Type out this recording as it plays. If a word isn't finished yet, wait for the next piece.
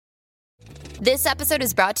This episode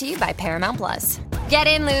is brought to you by Paramount Plus. Get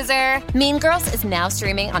in, loser! Mean Girls is now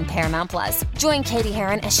streaming on Paramount Plus. Join Katie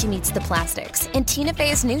Heron as she meets the plastics in Tina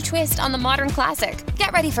Fey's new twist on the modern classic.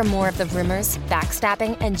 Get ready for more of the rumors,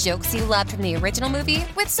 backstabbing, and jokes you loved from the original movie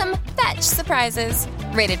with some fetch surprises.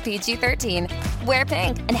 Rated PG-13. Wear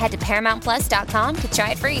pink and head to ParamountPlus.com to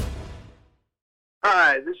try it free.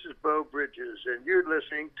 Hi, this is Bo Bridges, and you're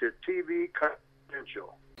listening to TV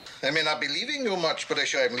Confidential. I may not be leaving you much, but I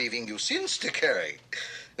sure am leaving you sins to carry.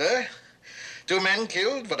 Eh? 2 men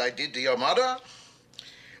killed, what I did to your mother?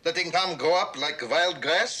 Letting Tom grow up like wild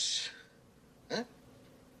grass? Huh?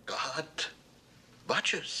 God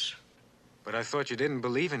watches. But I thought you didn't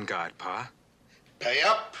believe in God, Pa. Pay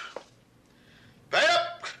up. Pay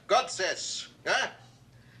up, God says. Huh?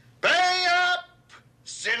 Pay up,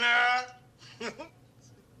 sinner.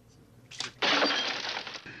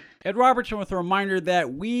 Ed Robertson with a reminder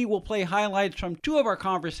that we will play highlights from 2 of our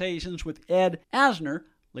conversations with Ed Asner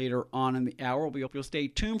later on in the hour. We hope you'll stay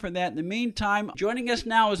tuned for that. In the meantime, joining us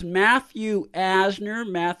now is Matthew Asner.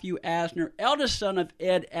 Matthew Asner, eldest son of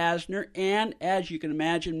Ed Asner. And as you can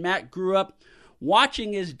imagine, Matt grew up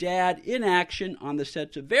watching his dad in action on the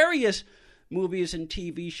sets of various movies and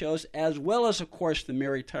TV shows, as well as, of course, the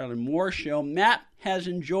Mary Tyler Moore Show. Matt has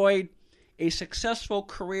enjoyed a successful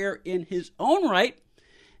career in his own right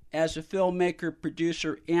as a filmmaker,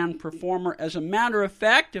 producer, and performer. As a matter of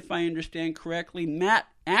fact, if I understand correctly, Matt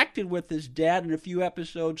acted with his dad in a few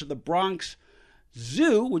episodes of The Bronx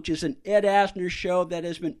Zoo, which is an Ed Asner show that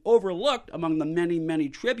has been overlooked among the many, many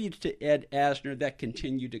tributes to Ed Asner that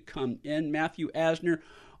continue to come in. Matthew Asner,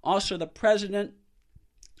 also the president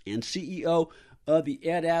and CEO of the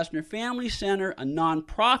Ed Asner Family Center, a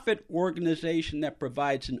nonprofit organization that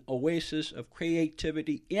provides an oasis of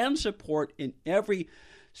creativity and support in every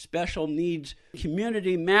special needs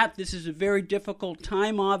community. Matt, this is a very difficult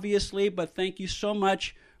time, obviously, but thank you so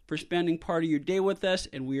much for spending part of your day with us,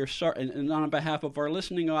 and we are sorry, and on behalf of our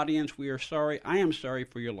listening audience, we are sorry. I am sorry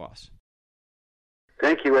for your loss.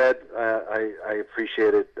 Thank you, Ed. I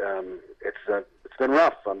appreciate it. It's been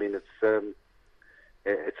rough. I mean, it's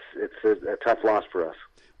a tough loss for us.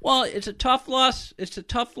 Well, it's a tough loss. It's a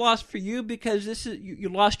tough loss for you because you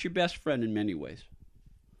lost your best friend in many ways.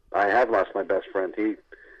 I have lost my best friend. He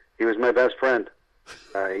was my best friend.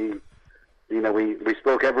 We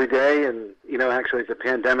spoke every day, and actually the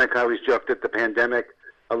pandemic, I always joked that the pandemic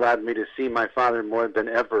allowed me to see my father more than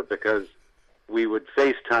ever because we would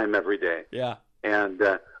FaceTime every day. Yeah. And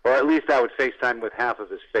or at least I would FaceTime with half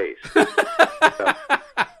of his face.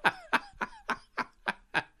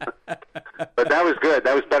 But that was good.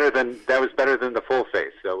 That was better than the full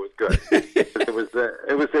face. So it was good.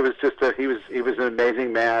 He was an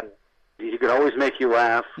amazing man. He could always make you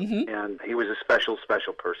laugh, and he was a special,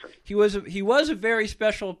 special person. He was a very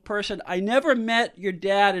special person. I never met your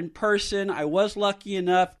dad in person. I was lucky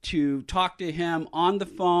enough to talk to him on the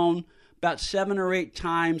phone about 7 or 8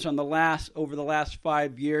 times over the last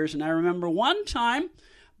 5 years. And I remember one time,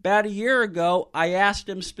 about a year ago, I asked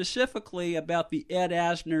him specifically about the Ed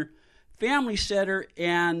Asner Family Center,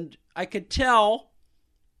 and I could tell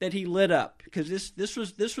that he lit up because this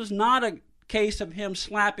was not a case of him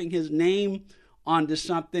slapping his name onto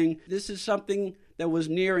something. This is something that was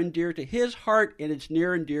near and dear to his heart, and it's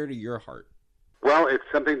near and dear to your heart. Well, it's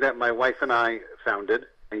something that my wife and I founded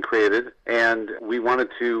and created, and we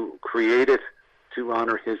wanted to create it to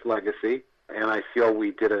honor his legacy, and I feel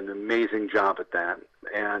we did an amazing job at that,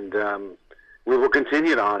 and we will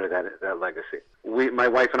continue to honor that legacy. My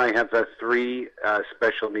wife and I have 3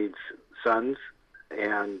 special needs sons,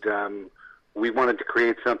 and we wanted to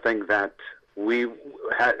create something that we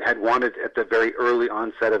had wanted at the very early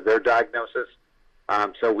onset of their diagnosis.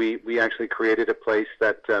 So we actually created a place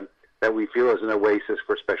that we feel is an oasis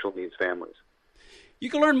for special needs families. You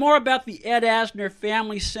can learn more about the Ed Asner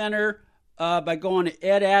Family Center by going to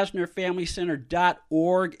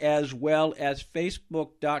edasnerfamilycenter.org as well as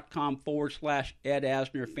facebook.com/Ed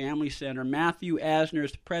Asner Family Center. Matthew Asner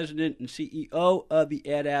is the president and CEO of the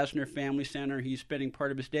Ed Asner Family Center. He's spending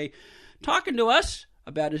part of his day talking to us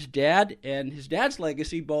about his dad and his dad's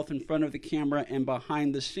legacy, both in front of the camera and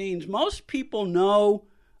behind the scenes. Most people know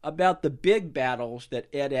about the big battles that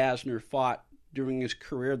Ed Asner fought during his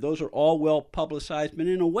career. Those are all well publicized, but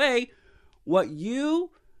in a way, what you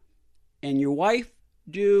and your wife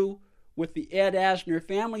do with the Ed Asner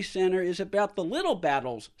Family Center is about the little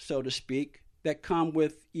battles, so to speak, that come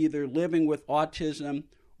with either living with autism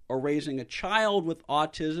or raising a child with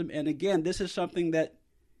autism. And again, this is something that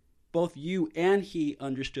both you and he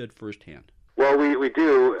understood firsthand. Well, we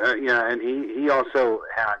do, and he also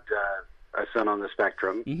had a son on the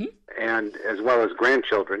spectrum, and as well as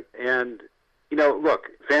grandchildren. And Look,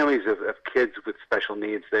 families of kids with special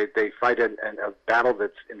needs, they fight a battle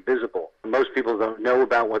that's invisible. Most people don't know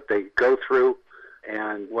about what they go through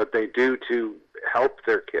and what they do to help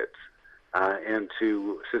their kids and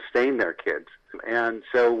to sustain their kids. And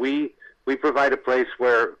so we provide a place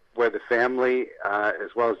where the family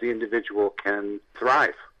as well as the individual can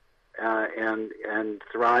thrive and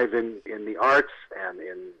thrive in the arts and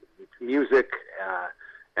in music.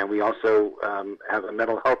 And we also have a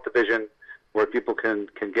mental health division where people can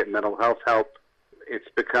get mental health help. It's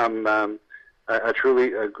become a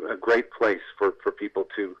truly great place for people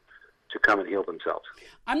to come and heal themselves.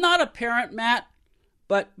 I'm not a parent, Matt,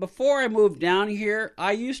 but before I moved down here,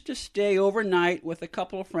 I used to stay overnight with a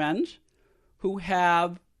couple of friends who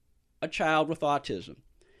have a child with autism.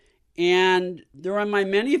 And during my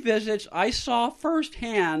many visits, I saw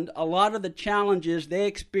firsthand a lot of the challenges they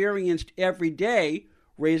experienced every day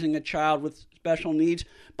raising a child with special needs,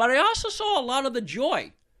 but I also saw a lot of the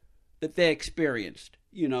joy that they experienced.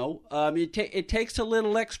 It takes a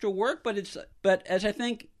little extra work, but as I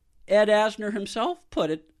think Ed Asner himself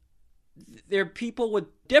put it, they're people with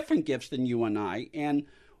different gifts than you and I, and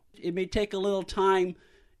it may take a little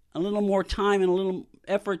more time and a little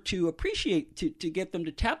effort to appreciate, to get them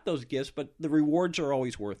to tap those gifts, but the rewards are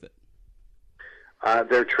always worth it.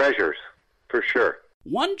 They're treasures, for sure.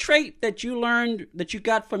 One trait that you learned that you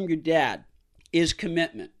got from your dad is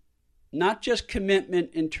commitment. Not just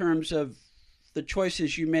commitment in terms of the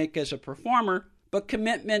choices you make as a performer, but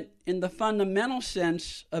commitment in the fundamental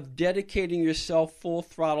sense of dedicating yourself full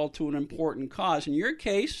throttle to an important cause. In your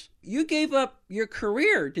case, you gave up your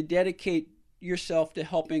career to dedicate yourself to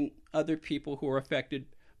helping other people who are affected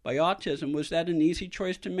by autism. Was that an easy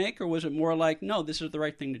choice to make, or was it more like, no, this is the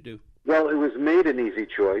right thing to do? Well, it was made an easy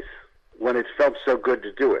choice when it felt so good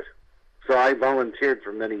to do it. So I volunteered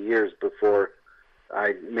for many years before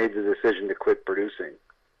I made the decision to quit producing.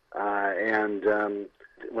 And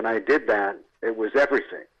when I did that, it was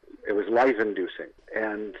everything. It was life-inducing.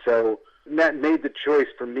 And so that made the choice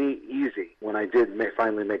for me easy when I did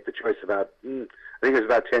finally make the choice I think it was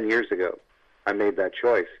about 10 years ago, I made that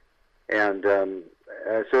choice. And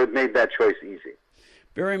so it made that choice easy.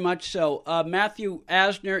 Very much so. Matthew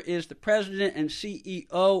Asner is the president and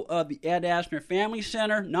CEO of the Ed Asner Family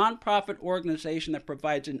Center, nonprofit organization that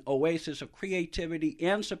provides an oasis of creativity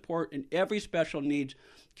and support in every special needs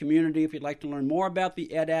community. If you'd like to learn more about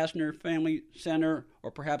the Ed Asner Family Center,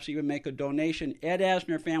 or perhaps even make a donation,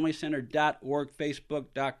 edasnerfamilycenter.org,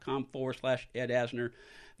 facebook.com/Ed Asner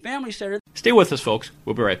Family Center. Stay with us, folks.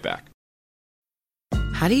 We'll be right back.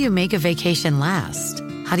 How do you make a vacation last?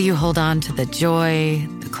 How do you hold on to the joy,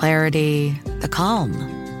 the clarity, the calm?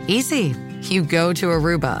 Easy. You go to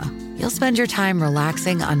Aruba. You'll spend your time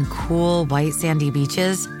relaxing on cool, white, sandy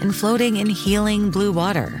beaches and floating in healing blue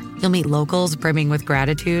water. You'll meet locals brimming with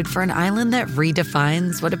gratitude for an island that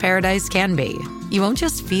redefines what a paradise can be. You won't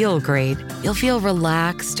just feel great. You'll feel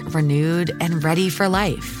relaxed, renewed, and ready for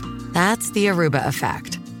life. That's the Aruba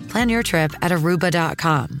effect. Plan your trip at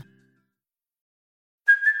Aruba.com.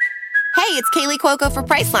 Hey, it's Kaylee Cuoco for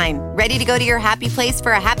Priceline. Ready to go to your happy place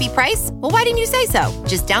for a happy price? Well, why didn't you say so?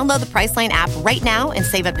 Just download the Priceline app right now and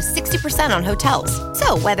save up to 60% on hotels.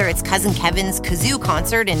 So whether it's Cousin Kevin's Kazoo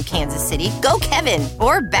Concert in Kansas City, go Kevin,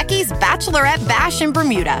 or Becky's Bachelorette Bash in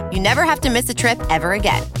Bermuda, you never have to miss a trip ever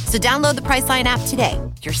again. So download the Priceline app today.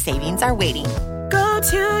 Your savings are waiting. Go to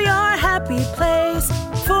your happy place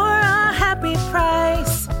for a happy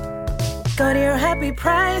price. Go to your happy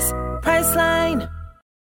price, Priceline.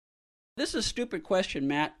 This is a stupid question,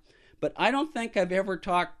 Matt, but I don't think I've ever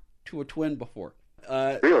talked to a twin before.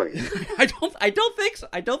 Really? I don't think so.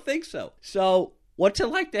 I don't think so. So, what's it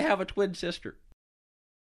like to have a twin sister?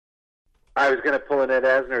 I was going to pull an Ed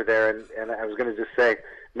Asner there, and I was going to just say,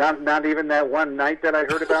 not even that one night that I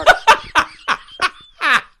heard about.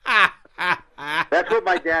 That's what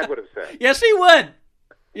my dad would have said. Yes, he would.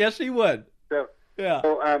 Yes, he would. So, yeah.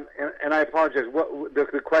 So, and I apologize. What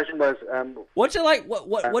the question was? What's it like?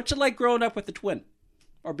 What's it like growing up with a twin,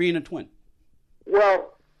 or being a twin?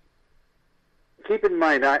 Well, keep in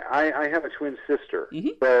mind, I have a twin sister,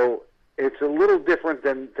 so it's a little different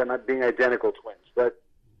than being identical twins. But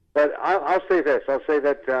I'll say this. I'll say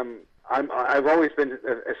that I've always been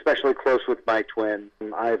especially close with my twin.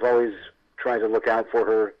 I've always tried to look out for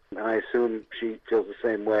her, and I assume she feels the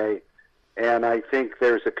same way. And I think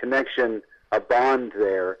there's a connection, a bond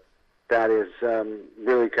there that is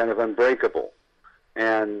really kind of unbreakable.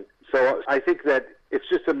 And so I think that it's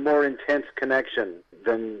just a more intense connection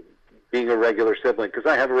than being a regular sibling, because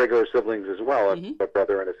I have regular siblings as well, a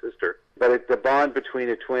brother and a sister. But the bond between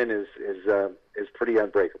a twin is pretty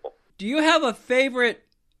unbreakable. Do you have a favorite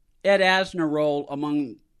Ed Asner role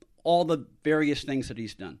among all the various things that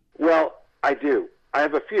he's done? Well, I do. I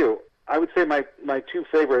have a few. I would say my two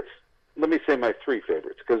favorites, let me say my three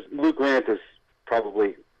favorites, because Lou Grant is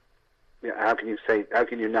probably, how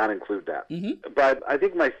can you not include that? Mm-hmm. But I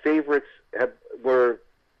think my favorites were,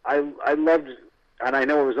 I loved, and I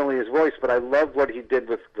know it was only his voice, but I loved what he did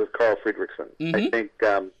with Carl Friedrichsen. Mm-hmm. I think,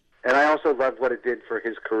 and I also loved what it did for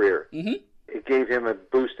his career. Mm-hmm. It gave him a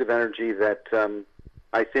boost of energy that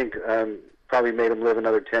I think probably made him live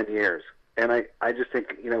another 10 years. And I just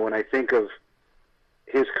think, when I think of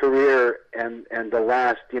his career and the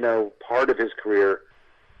last, part of his career,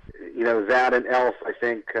 that and Elf, I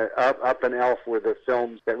think, Up and Elf were the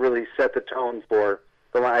films that really set the tone for,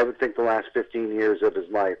 I would think, the last 15 years of his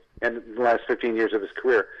life and the last 15 years of his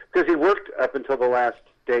career. Because he worked up until the last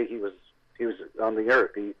day he was on the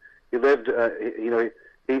earth. He lived,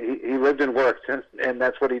 he lived and worked, and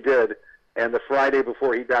that's what he did. And the Friday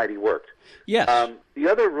before he died, he worked. Yes. The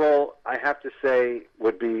other role, I have to say,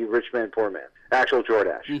 would be Rich Man, Poor Man, Axel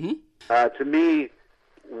Jordache. Mm-hmm. To me,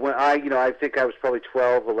 when I think I was probably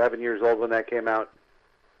 12, 11 years old when that came out.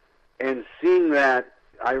 And seeing that,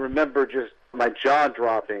 I remember just my jaw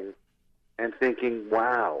dropping and thinking,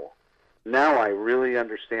 wow, now I really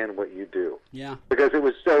understand what you do. Yeah. Because it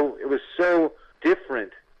was so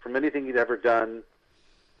different from anything he'd ever done.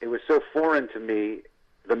 It was so foreign to me.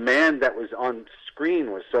 The man that was on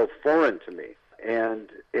screen was so foreign to me, and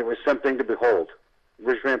it was something to behold.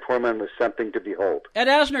 Rich Man, Poor Man was something to behold. Ed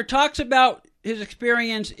Asner talks about his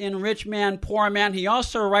experience in Rich Man, Poor Man. He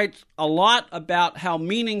also writes a lot about how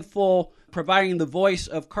meaningful providing the voice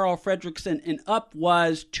of Carl Fredricksen in Up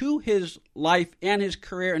was to his life and his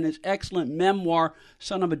career, and his excellent memoir,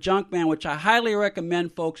 Son of a Junkman, which I highly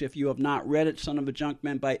recommend, folks, if you have not read it. Son of a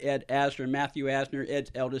Junkman by Ed Asner, Matthew Asner, Ed's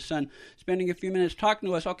eldest son, spending a few minutes talking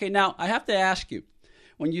to us. Okay, now, I have to ask you,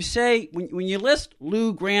 when you say, when you list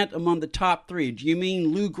Lou Grant among the top three, do you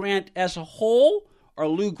mean Lou Grant as a whole, or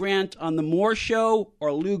Lou Grant on The Moore Show,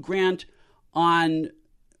 or Lou Grant on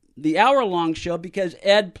the hour-long show? Because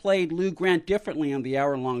Ed played Lou Grant differently on the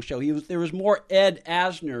hour-long show. There was more Ed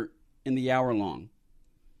Asner in the hour-long.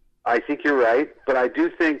 I think you're right, but I do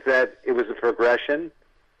think that it was a progression,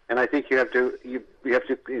 and I think you have to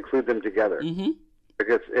include them together. Mm-hmm.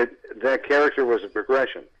 Because that character was a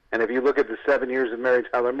progression. And if you look at the 7 years of Mary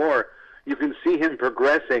Tyler Moore, you can see him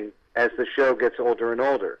progressing as the show gets older and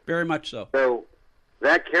older. Very much so. So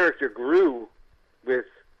that character grew with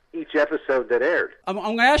each episode that aired. I'm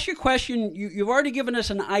going to ask you a question. You've already given us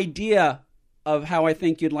an idea of how I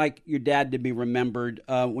think you'd like your dad to be remembered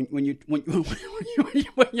when you made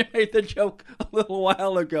the joke a little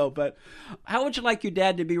while ago. But how would you like your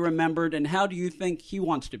dad to be remembered, and how do you think he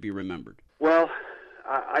wants to be remembered? Well,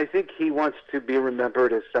 I think he wants to be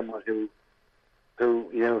remembered as someone who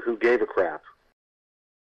gave a crap.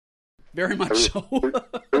 Very much so. who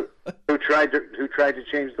tried to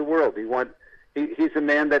change the world. He's a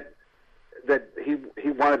man that he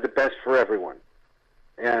wanted the best for everyone,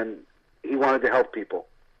 and he wanted to help people,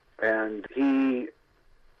 and he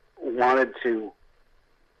wanted to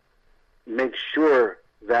make sure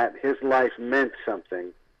that his life meant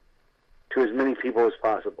something to as many people as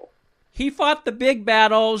possible. He fought the big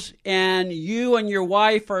battles, and you and your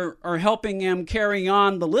wife are helping him carry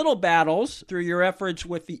on the little battles through your efforts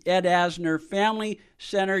with the Ed Asner Family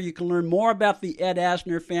Center. You can learn more about the Ed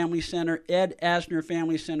Asner Family Center,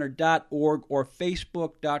 edasnerfamilycenter.org, or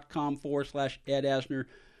facebook.com/Ed Asner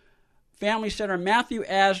Family Center. Matthew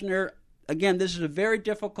Asner, again, this is a very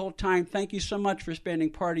difficult time. Thank you so much for spending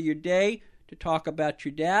part of your day to talk about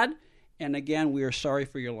your dad. And again, we are sorry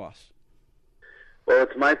for your loss. Well,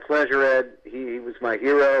 it's my pleasure, Ed. He was my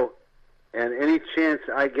hero, and any chance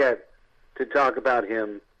I get to talk about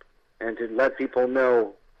him and to let people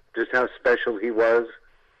know just how special he was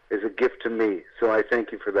is a gift to me. So I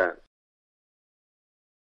thank you for that.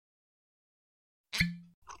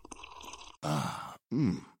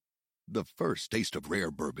 The first taste of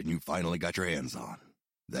rare bourbon you finally got your hands on.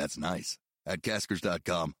 That's nice. At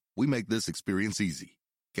Caskers.com, we make this experience easy.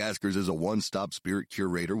 Caskers is a one-stop spirit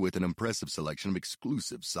curator with an impressive selection of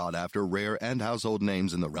exclusive, sought-after, rare, and household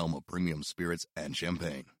names in the realm of premium spirits and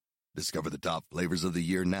champagne. Discover the top flavors of the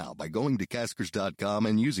year now by going to Caskers.com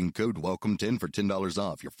and using code WELCOME10 for $10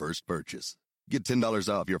 off your first purchase. Get $10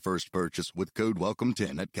 off your first purchase with code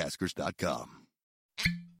WELCOME10 at Caskers.com.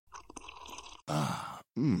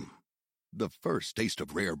 The first taste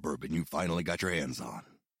of rare bourbon you finally got your hands on.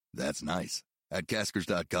 That's nice. At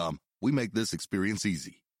Caskers.com, we make this experience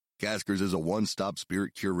easy. Caskers is a one-stop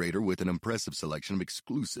spirit curator with an impressive selection of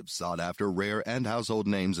exclusive, sought-after, rare, and household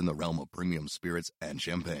names in the realm of premium spirits and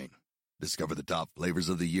champagne. Discover the top flavors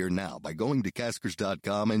of the year now by going to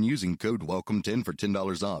Caskers.com and using code WELCOME10 for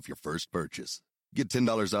 $10 off your first purchase. Get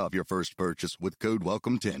 $10 off your first purchase with code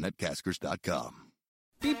WELCOME10 at Caskers.com.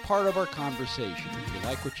 Be part of our conversation. If you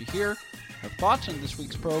like what you hear, have thoughts on this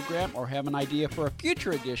week's program, or have an idea for a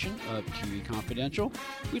future edition of TV Confidential,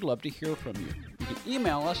 we'd love to hear from you. You can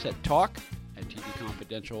email us at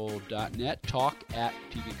talk@tvconfidential.net,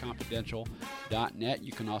 talk@tvconfidential.net.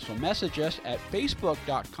 You can also message us at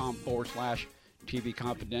facebook.com/TV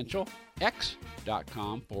Confidential,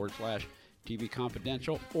 x.com/TV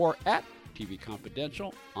Confidential, or at TV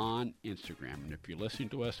Confidential on Instagram. And if you're listening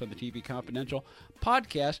to us on the TV Confidential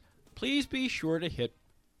podcast, please be sure to hit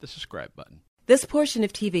the subscribe button. This portion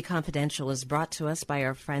of TV Confidential is brought to us by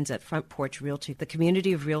our friends at Front Porch Realty, the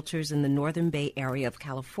community of realtors in the Northern Bay area of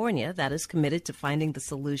California that is committed to finding the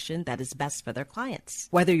solution that is best for their clients.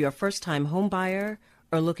 Whether you're a first-time home buyer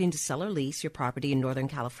or looking to sell or lease your property in Northern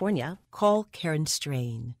California, call Karen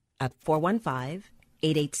Strain at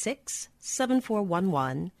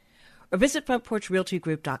 415-886-7411 or visit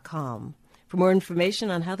frontporchrealtygroup.com for more information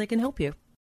on how they can help you.